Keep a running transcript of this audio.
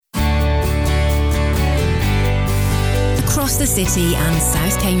across the city and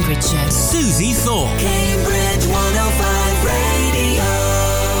South Cambridgeshire. Suzie Thorpe. Cambridge 105 Radio.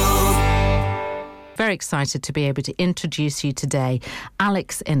 Very excited to be able to introduce you today,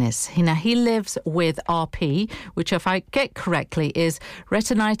 Alex Innes. He lives with RP, which, if I get correctly, is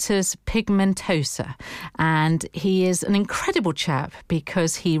retinitis pigmentosa, and he is an incredible chap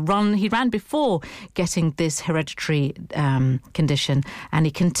because he ran before getting this hereditary condition, and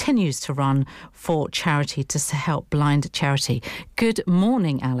he continues to run for charity to help blind charity. Good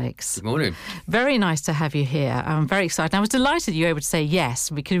morning, Alex. Good morning. Very nice to have you here. I'm very excited. I was delighted you were able to say yes,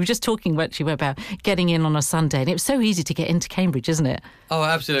 because we were just talking actually about getting in on a Sunday, and it was so easy to get into Cambridge, isn't it? Oh,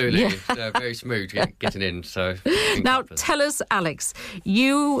 absolutely. Yeah. It's very smooth getting in. So now, tell us, Alex,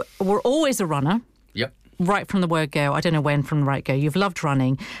 you were always a runner. Yep. Right from the word go. I don't know when from the right go. You've loved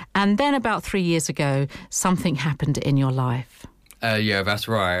running. And then about 3 years ago, something happened in your life. Yeah, that's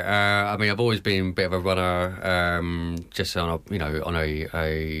right. I mean, I've always been a bit of a runner, just on a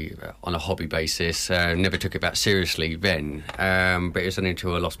hobby basis. Never took it that seriously then, but it was only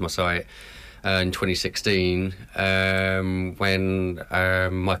until I lost my sight in 2016 when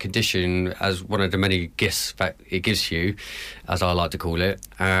my condition, as one of the many gifts that it gives you, as I like to call it,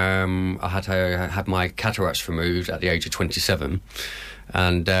 I had to have my cataracts removed at the age of 27,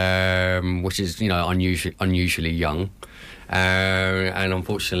 and which is unusually young. And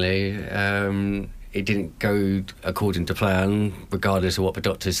unfortunately, it didn't go according to plan, regardless of what the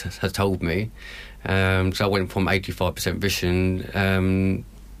doctors had told me. So I went from 85% vision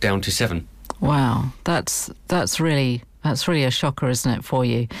down to 7. Wow, that's really a shocker, isn't it, for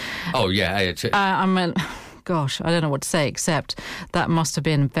you? Oh yeah. I mean, gosh, I don't know what to say except that must have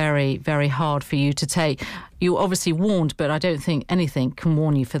been very, very hard for you to take. You were obviously warned, but I don't think anything can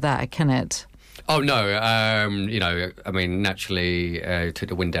warn you for that, can it? Oh no, I mean, naturally took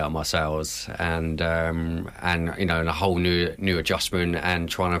the wind out of my sails, and a whole new adjustment and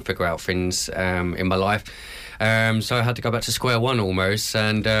trying to figure out things in my life. So I had to go back to square one almost,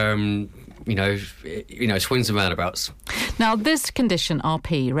 and swings and roundabouts. Now, this condition,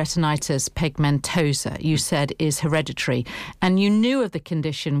 RP, retinitis pigmentosa, you said is hereditary, and you knew of the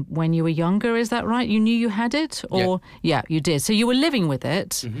condition when you were younger. Is that right? You knew you had it, or yeah you did. So you were living with it.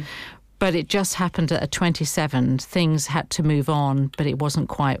 Mm-hmm. But it just happened at 27. Things had to move on, but it wasn't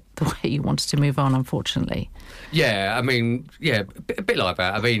quite the way you wanted to move on, unfortunately. Yeah, I mean, a bit like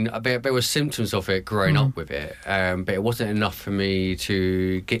that. I mean, there were symptoms of it growing up with it, but it wasn't enough for me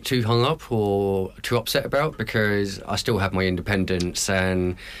to get too hung up or too upset about, because I still have my independence,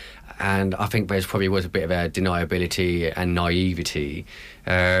 and I think there probably was a bit of a deniability and naivety,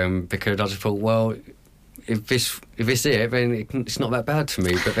 because I just thought, well, if this is it, then it's not that bad to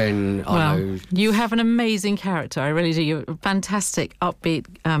me. But then I know you have an amazing character. I really do. You're a fantastic, upbeat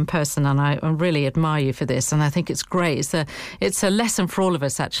person, and I really admire you for this. And I think it's great. It's a lesson for all of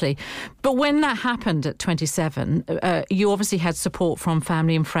us, actually. But when that happened at 27, you obviously had support from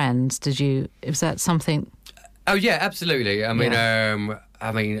family and friends. Did you? Was that something? Oh yeah, absolutely. I mean,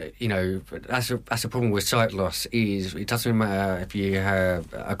 that's a problem with sight loss. Is it doesn't matter if you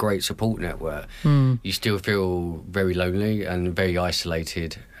have a great support network, you still feel very lonely and very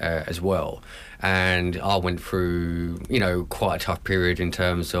isolated as well. And I went through, quite a tough period in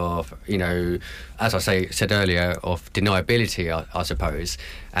terms of, as I said earlier, of deniability, I suppose.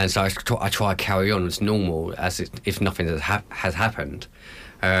 And so I try to carry on as normal as if nothing has happened.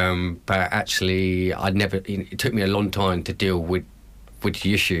 But actually, it took me a long time to deal with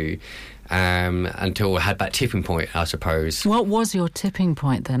the issue until I had that tipping point, I suppose. What was your tipping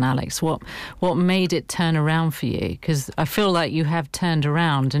point then, Alex? What made it turn around for you? Because I feel like you have turned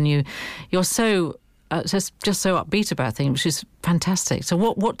around, and you're so just so upbeat about things, which is fantastic. So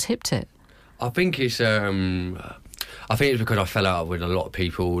what tipped it? I think it's because I fell out with a lot of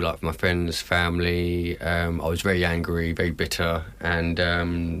people, like my friends, family. I was very angry, very bitter, and I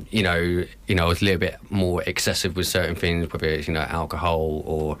was a little bit more excessive with certain things, whether it's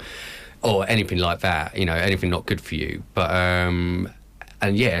alcohol or anything like that. Anything not good for you. But and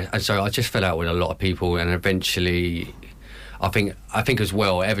so I just fell out with a lot of people, and eventually, I think as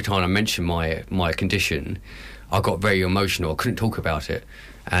well, every time I mentioned my condition, I got very emotional. I couldn't talk about it,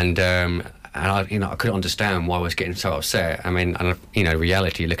 and I couldn't understand why I was getting so upset. I mean,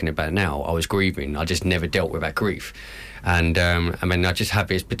 reality, looking at it now, I was grieving. I just never dealt with that grief, and I just had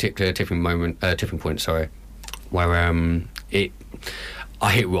this particular tipping point, where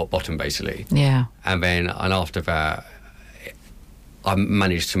I hit rock bottom basically. Yeah. And after that, I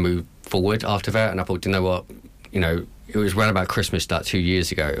managed to move forward after that, and I thought, you know what, it was around about Christmas, that 2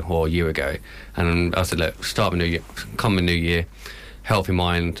 years ago or a year ago, and I said, look, start a new year, come a new year. Healthy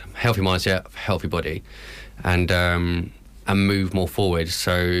mind, healthy mindset, healthy body, and move more forward.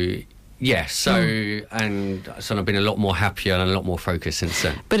 So. Yeah, and I've been a lot more happier and a lot more focused since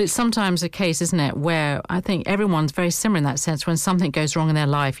then. But it's sometimes a case, isn't it, where I think everyone's very similar in that sense. When something goes wrong in their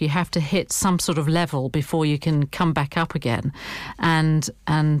life, you have to hit some sort of level before you can come back up again. And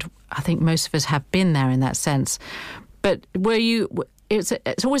I think most of us have been there in that sense. But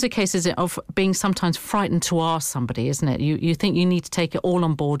it's always a case, is it, of being sometimes frightened to ask somebody, isn't it? You think you need to take it all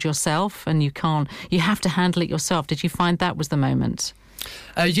on board yourself, and you have to handle it yourself. Did you find that was the moment?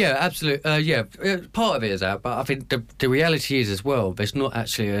 Yeah, absolutely. Part of it is that, but I think the reality is as well, there's not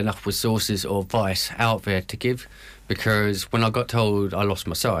actually enough resources or advice out there to give, because when I got told I lost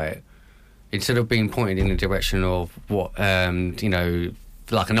my sight, instead of being pointed in the direction of what,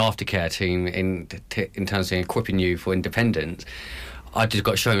 like an aftercare team in terms of equipping you for independence, I just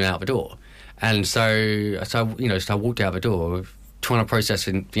got shown out the door. And so I walked out the door trying to process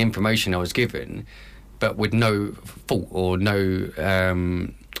the information I was given, but with no fault or no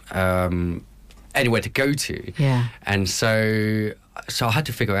anywhere to go to. Yeah. And so I had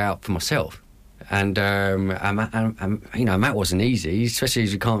to figure it out for myself. And that wasn't easy, especially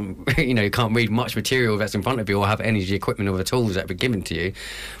as you can't read much material that's in front of you or have any of the equipment or the tools that have been given to you.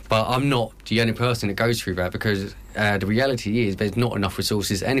 But I'm not the only person that goes through that, because the reality is there's not enough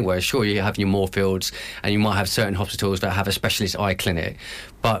resources anywhere. Sure, you have your Moorfields and you might have certain hospitals that have a specialist eye clinic,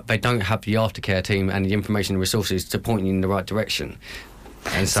 but they don't have the aftercare team and the information and resources to point you in the right direction.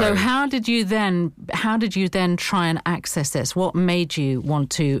 And so how did you then try and access this? What made you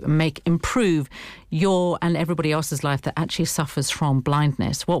want to improve your and everybody else's life that actually suffers from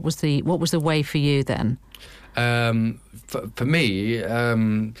blindness? What was the way for you then? For me,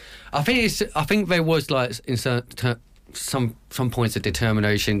 I think there was like some points of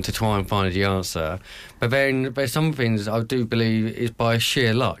determination to try and find the answer, but then there's some things I do believe is by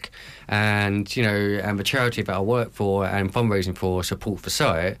sheer luck. And and the charity that I work for and fundraising for, Support for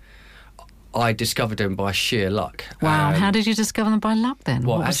Sight, I discovered them by sheer luck. Wow! How did you discover them by luck then?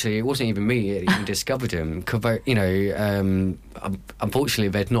 Well, actually, it wasn't even me that even discovered them. Unfortunately,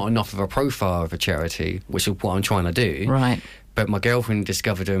 there's not enough of a profile of a charity, which is what I'm trying to do. Right. But my girlfriend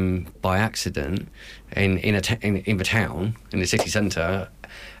discovered them by accident in the town, in the city centre,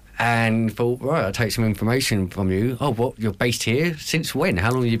 and thought, right, I'll take some information from you. Oh, what, you're based here? Since when? How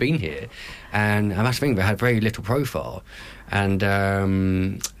long have you been here? And that's the thing, they had very little profile. And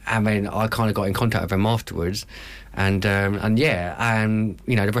then I kind of got in contact with them afterwards. And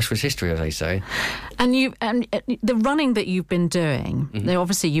the rest was history, as they say. And the running that you've been doing,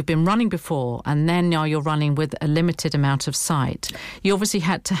 obviously you've been running before, and then now you're running with a limited amount of sight. You obviously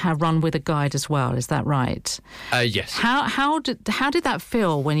had to run with a guide as well. Is that right? Yes. How did that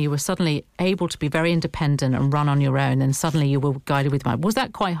feel when you were suddenly able to be very independent and run on your own, and suddenly you were guided with a guide? Was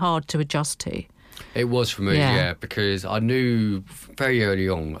that quite hard to adjust to? It was for me, yeah, because I knew very early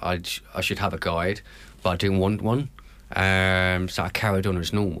on I should have a guide, but I didn't want one, so I carried on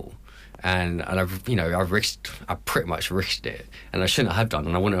as normal, and I pretty much risked it, and I shouldn't have done,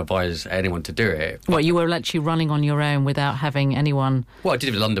 and I wouldn't advise anyone to do it. What, you were actually running on your own without having anyone? Well, I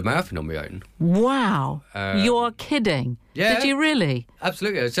did the London Marathon on my own. Wow, you're kidding? Yeah, did you really?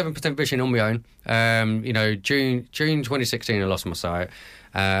 Absolutely, 7% vision on my own. June 2016, I lost my sight.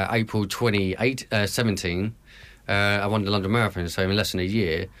 April 2017, I won the London Marathon. So in less than a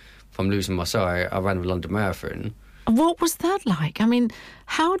year from losing my sight, I ran the London Marathon. What was that like? I mean,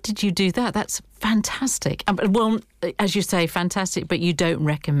 how did you do that? That's fantastic. Well, as you say, fantastic, but you don't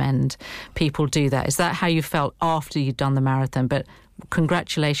recommend people do that. Is that how you felt after you'd done the marathon? But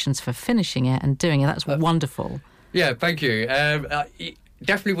congratulations for finishing it and doing it. That's wonderful. Yeah, thank you.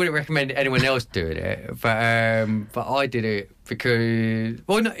 Definitely wouldn't recommend anyone else doing it, but I did it because,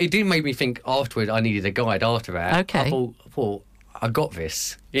 well, no, it didn't make me think afterward I needed a guide after that. Okay. I thought I got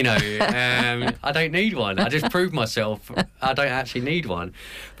this, I don't need one. I just proved myself I don't actually need one.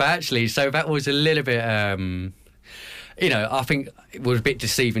 But actually, so that was a little bit, I think it was a bit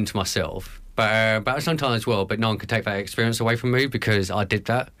deceiving to myself. But sometimes as well, but no one could take that experience away from me because I did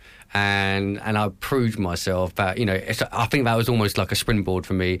that. And I proved myself that, I think that was almost like a springboard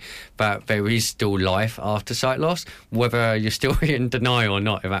for me, that there is still life after sight loss, whether you're still in denial or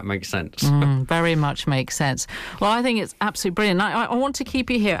not, if that makes sense. Very much makes sense. Well, I think it's absolutely brilliant. I want to keep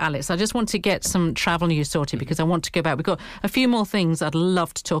you here, Alex. I just want to get some travel news sorted because I want to go back. We've got a few more things I'd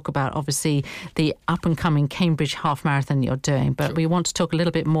love to talk about. Obviously, the up-and-coming Cambridge half marathon you're doing, but we want to talk a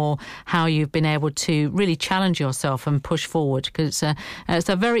little bit more how you've been able to really challenge yourself and push forward, because it's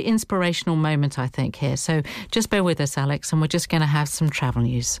a very inspirational moment, I think, here. So just bear with us, Alex, and we're just going to have some travel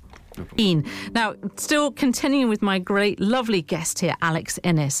news. Now, still continuing with my great, lovely guest here, Alex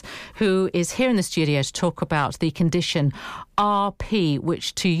Innes, who is here in the studio to talk about the condition RP,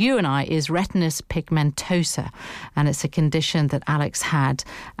 which to you and I is retinitis pigmentosa. And it's a condition that Alex had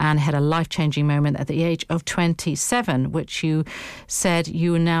and had a life-changing moment at the age of 27, which you said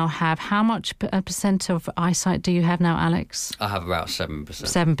you now have. How much percent of eyesight do you have now, Alex? I have about 7%.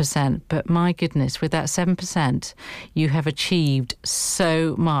 7%. But my goodness, with that 7%, you have achieved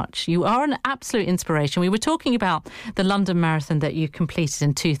so much. You are an absolute inspiration. We were talking about the London Marathon that you completed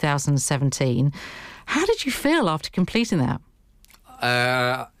in 2017. How did you feel after completing that?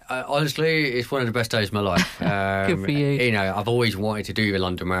 Honestly, it's one of the best days of my life. Good for you. You know, I've always wanted to do the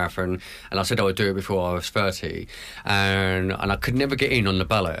London Marathon, and I said I would do it before I was 30, and I could never get in on the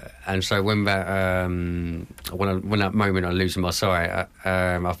ballot. And so when that moment I losing my sight,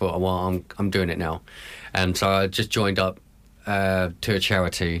 I thought, well, I'm doing it now. And so I just joined up to a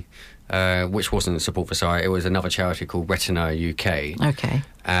charity, which wasn't Support for Sight. It was another charity called Retina UK. Okay.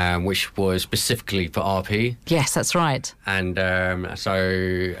 Which was specifically for RP. Yes, that's right. And so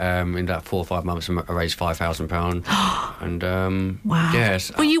in about 4 or 5 months, I raised £5,000. And wow.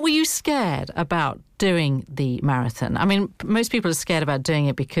 Yes. Were you scared about doing the marathon? I mean, most people are scared about doing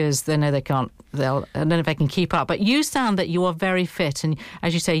it because they know they can't. I don't know if they can keep up. But you sound that you are very fit, and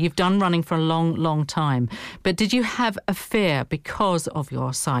as you say, you've done running for a long, long time. But did you have a fear because of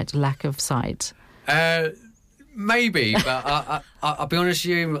your sight, lack of sight? Maybe, but I'll be honest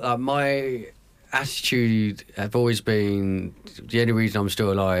with you, my attitude have always been the only reason I'm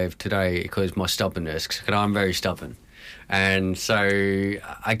still alive today because my stubbornness, because I'm very stubborn. And so,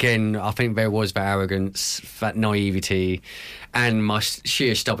 again, I think there was that arrogance, that naivety, and my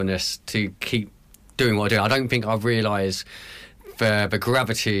sheer stubbornness to keep doing what I do. I don't think I've realised the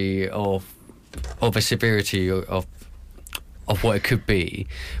gravity of the severity of what it could be,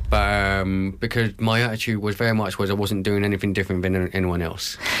 but because my attitude was very much I wasn't doing anything different than anyone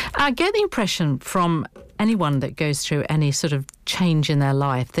else. I get the impression from anyone that goes through any sort of change in their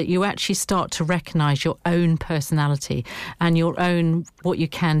life that you actually start to recognise your own personality and your own what you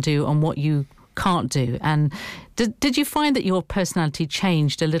can do and what you can't do. And did you find that your personality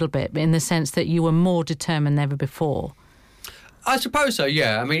changed a little bit in the sense that you were more determined than ever before? I suppose so,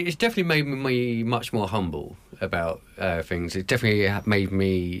 yeah. I mean, it's definitely made me much more humble about things. It definitely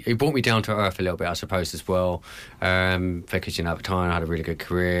it brought me down to earth a little bit, I suppose, as well. Because, at the time I had a really good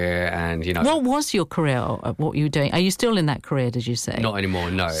career and, What was your career, what you were doing? Are you still in that career, did you say? Not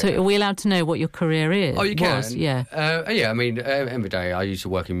anymore, no. So are we allowed to know what your career is? Oh, you can? Yeah. Yeah, I mean, every day I used to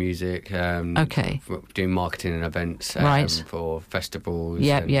work in music. Okay. Doing marketing and events for festivals.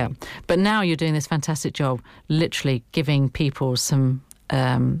 Yeah. But now you're doing this fantastic job, literally giving people some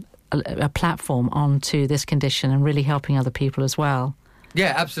a platform onto this condition and really helping other people as well.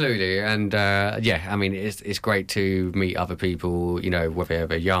 Yeah, absolutely. And I mean, it's great to meet other people, whether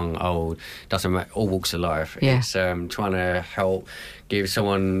they're young, old, doesn't matter, all walks of life. Yeah. It's trying to help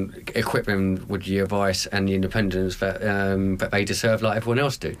equip them with the advice and the independence that they deserve like everyone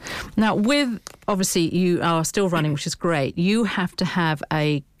else do. Now, obviously you are still running, which is great. You have to have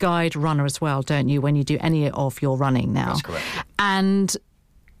a guide runner as well, don't you, when you do any of your running now? That's correct. And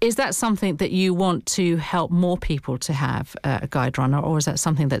is that something that you want to help more people to have a guide runner, or is that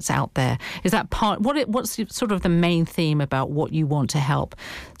something that's out there? Is that what's sort of the main theme about what you want to help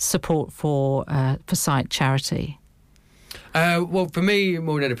support for sight charity? Well, for me,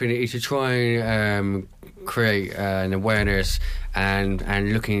 more than anything, is to try and create an awareness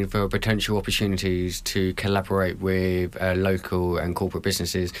and looking for potential opportunities to collaborate with local and corporate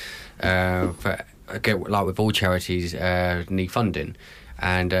businesses. Like with all charities, need funding.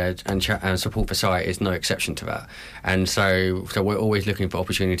 And Support for Sight is no exception to that. And so we're always looking for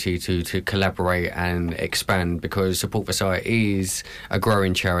opportunity to collaborate and expand, because Support for Sight is a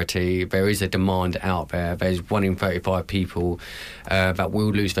growing charity. There is a demand out there. There's 1 in 35 people that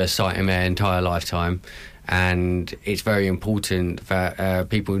will lose their sight in their entire lifetime. And it's very important that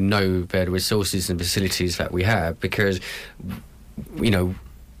people know the resources and facilities that we have, because,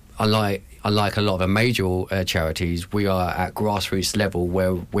 unlike a lot of the major charities, we are at grassroots level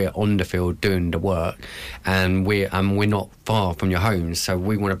where we're on the field doing the work, and we're not far from your homes. So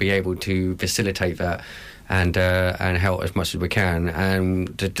we want to be able to facilitate that and help as much as we can. And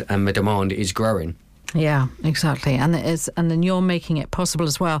the demand is growing. Yeah, exactly. And then you're making it possible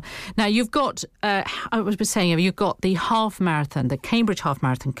as well. Now, you've got, I was saying, you've got the half marathon, the Cambridge half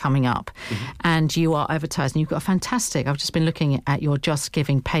marathon coming up, and you are advertising. You've got a fantastic, I've just been looking at your Just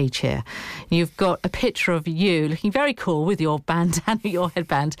Giving page here. You've got a picture of you looking very cool with your bandana, your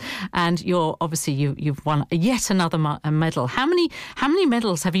headband, and you're obviously, you've won yet another medal. How many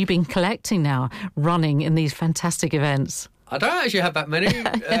medals have you been collecting now, running in these fantastic events? I don't actually have that many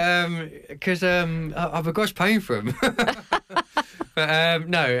because I begrudge paying for them. But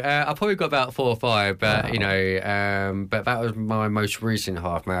no, I probably got about 4 or 5. But wow. But that was my most recent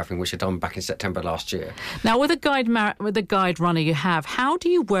half marathon, which I done back in September last year. Now, with a guide runner you have, how do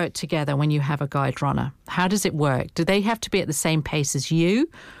you work together when you have a guide runner? How does it work? Do they have to be at the same pace as you?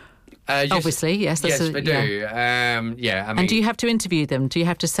 Obviously, yes. Yes, they do. Yeah. I mean, and do you have to interview them? Do you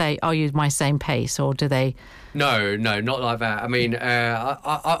have to say, "Are you my same pace?" Or do they? No, not like that. I mean,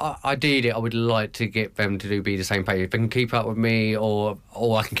 ideally, I would like to get them to be the same pace. If they can keep up with me, or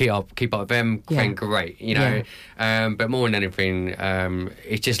I can keep up with them, then great. You know. Yeah. But more than anything,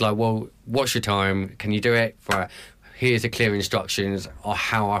 it's just like, well, what's your time? Can you do it? Right. Here's the clear instructions on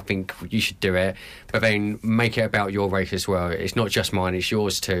how I think you should do it, but then make it about your race as well. It's not just mine, it's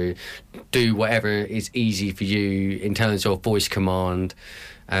yours too. Do whatever is easy for you in terms of voice command.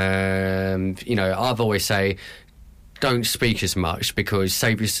 I've always say, don't speak as much because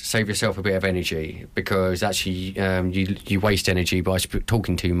save yourself a bit of energy, because actually you waste energy by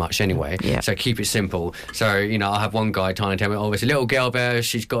talking too much anyway. Yeah. So keep it simple. So, I have one guy trying to tell me, oh, there's a little girl there,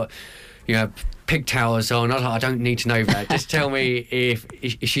 she's got, pigtails on. I was like, I don't need to know that. Just tell me if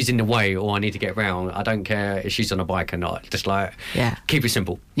she's in the way or I need to get round. I don't care if she's on a bike or not. Just keep it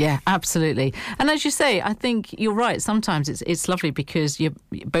simple. Yeah, absolutely. And as you say, I think you're right. Sometimes it's lovely because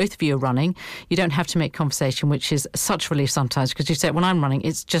both of you are running. You don't have to make conversation, which is such relief sometimes, because you say, when I'm running,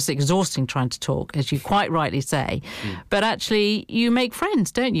 it's just exhausting trying to talk, as you quite rightly say. But actually, you make friends,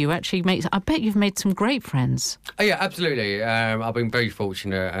 don't you? I bet you've made some great friends. Oh, yeah, absolutely. I've been very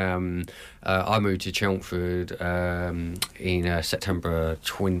fortunate. I moved to Chelmsford in September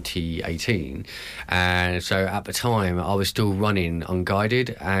 2018, and so at the time I was still running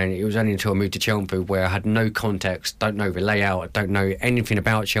unguided, and it was only until I moved to Chelmsford where I had no context, don't know the layout, don't know anything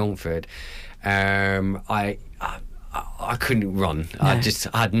about Chelmsford. I couldn't run. No.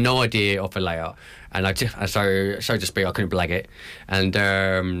 I had no idea of the layout, and so to speak, I couldn't blag it.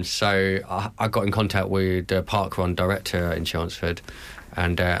 And so I got in contact with the parkrun director in Chelmsford.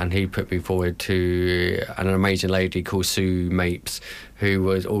 And he put me forward to an amazing lady called Sue Mapes, who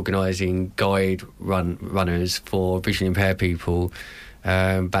was organising guide runners for visually impaired people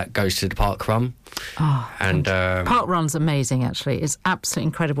that goes to the park run. Oh, and park run's amazing, actually. It's absolutely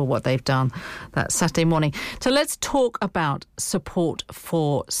incredible what they've done that Saturday morning. So let's talk about Support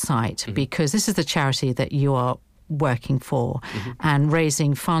for Sight, because this is the charity that you are working for and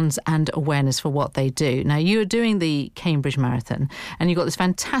raising funds and awareness for what they do. Now, you are doing the Cambridge Marathon and you've got this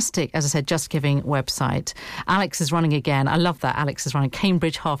fantastic, as I said, Just Giving website. Alex is running again. I love that. Alex is running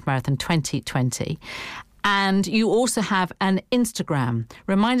Cambridge Half Marathon 2020. And you also have an Instagram.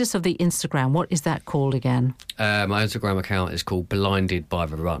 Remind us of the Instagram. What is that called again? My Instagram account is called Blinded by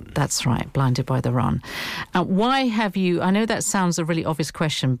the Run. That's right, Blinded by the Run. Why have you... I know that sounds a really obvious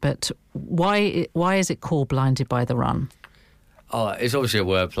question, but why is it called Blinded by the Run? Oh, it's obviously a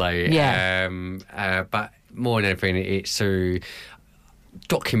wordplay. Yeah. But more than anything, it's to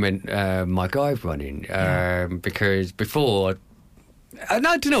document my guide running. Because before...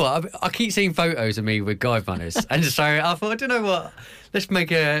 No, do you know what? I keep seeing photos of me with guide runners, and so I thought, do you know what? Let's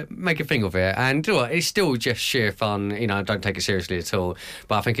make a thing of it. And do you know what? It's still just sheer fun. I don't take it seriously at all.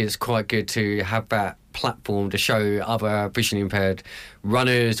 But I think it's quite good to have that platform to show other visually impaired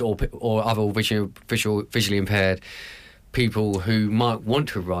runners or other visually impaired people who might want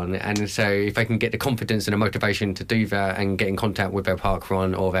to run, and so if they can get the confidence and the motivation to do that and get in contact with their park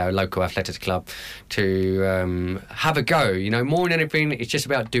run or their local athletics club to have a go, more than anything, it's just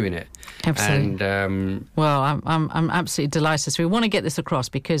about doing it. Absolutely. And well, I'm absolutely delighted. So we want to get this across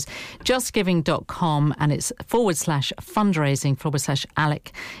because justgiving.com, and it's /fundraising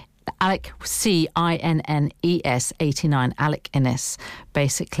 /Alec CINNES 89, Alec Innes,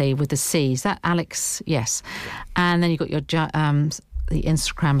 basically with the C. Is that Alex? Yes. And then you've got your the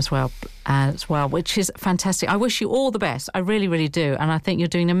Instagram as well, which is fantastic. I wish you all the best. I really, really do. And I think you're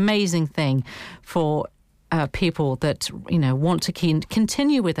doing an amazing thing for people that, want to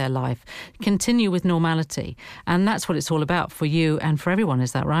continue with their life, continue with normality. And that's what it's all about for you and for everyone.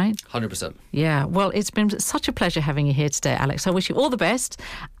 Is that right? 100%. Yeah. Well, it's been such a pleasure having you here today, Alex. I wish you all the best.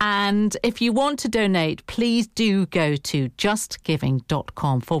 And if you want to donate, please do go to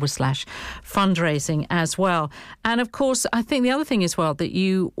justgiving.com/fundraising as well. And of course, I think the other thing as well, that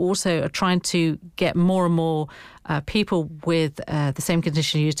you also are trying to get more and more people with the same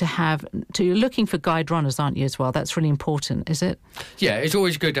condition you you're looking for guide runners, aren't you, as well? That's really important, is it? Yeah, it's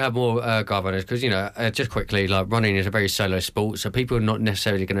always good to have more guide runners because, just quickly, like running is a very solo sport, so people are not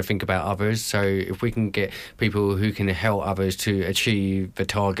necessarily going to think about others. So if we can get people who can help others to achieve the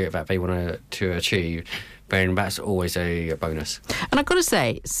target that they want to achieve, then that's always a bonus. And I've got to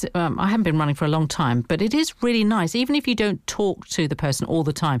say, I haven't been running for a long time, but it is really nice, even if you don't talk to the person all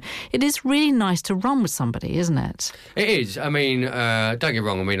the time, it is really nice to run with somebody, isn't it? It is. I mean, don't get me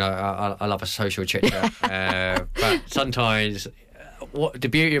wrong, I love a social chit-chat, but sometimes what the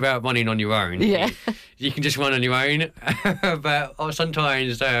beauty about running on your own, you can just run on your own, but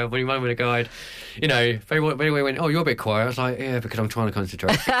sometimes when you run with a guide, they went, oh, you're a bit quiet. I was like, yeah, because I'm trying to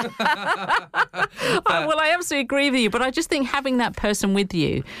concentrate. Well, I absolutely agree with you, but I just think having that person with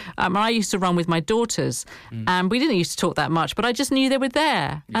you, I used to run with my daughters, and we didn't used to talk that much, but I just knew they were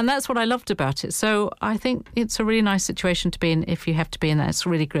there, and that's what I loved about it. So I think it's a really nice situation to be in if you have to be in there. It's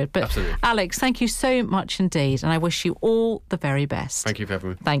really good. But absolutely. Alex, thank you so much indeed, and I wish you all the very best. Thank you for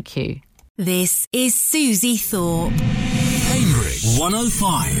having me. Thank you. This is Suzie Thorpe. Cambridge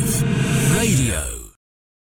 105 Radio.